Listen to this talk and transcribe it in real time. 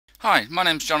Hi, my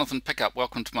name's Jonathan Pickup.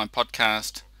 Welcome to my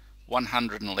podcast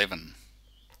 111.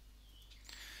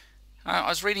 I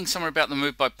was reading somewhere about the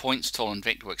Move by Points tool in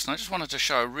Vectorworks, and I just wanted to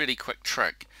show a really quick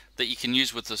trick that you can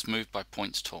use with this Move by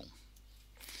Points tool.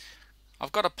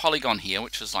 I've got a polygon here,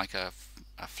 which is like a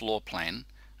floor plan,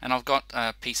 and I've got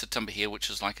a piece of timber here,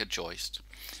 which is like a joist.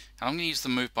 And I'm going to use the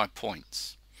Move by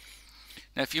Points.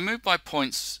 Now, if you move by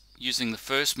points using the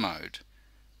first mode,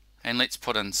 and let's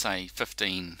put in, say,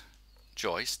 15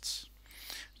 joists,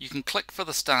 you can click for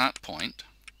the start point.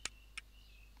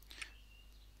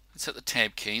 Let's hit the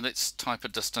tab key. Let's type a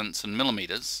distance in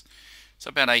millimeters, so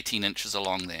about 18 inches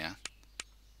along there,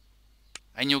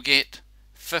 and you'll get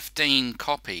 15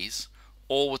 copies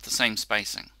all with the same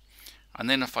spacing. And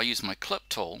then if I use my clip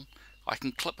tool, I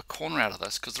can clip a corner out of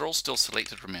this because they're all still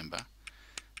selected, remember.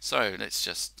 So let's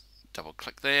just double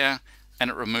click there,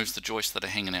 and it removes the joists that are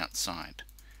hanging outside.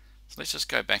 So let's just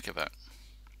go back a bit.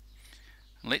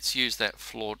 Let's use that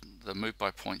the move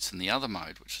by points in the other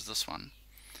mode, which is this one.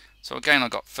 So again, I've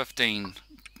got 15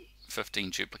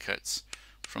 duplicates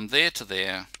from there to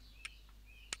there,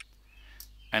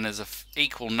 and there's an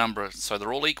equal number, so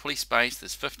they're all equally spaced.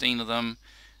 There's 15 of them,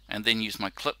 and then use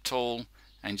my clip tool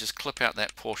and just clip out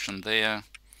that portion there,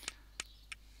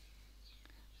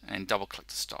 and double click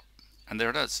to stop. And there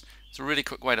it is. It's a really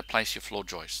quick way to place your floor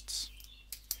joists.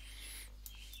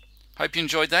 Hope you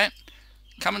enjoyed that.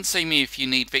 Come and see me if you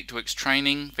need Vectorworks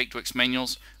training, Vectorworks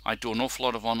manuals. I do an awful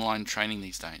lot of online training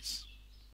these days.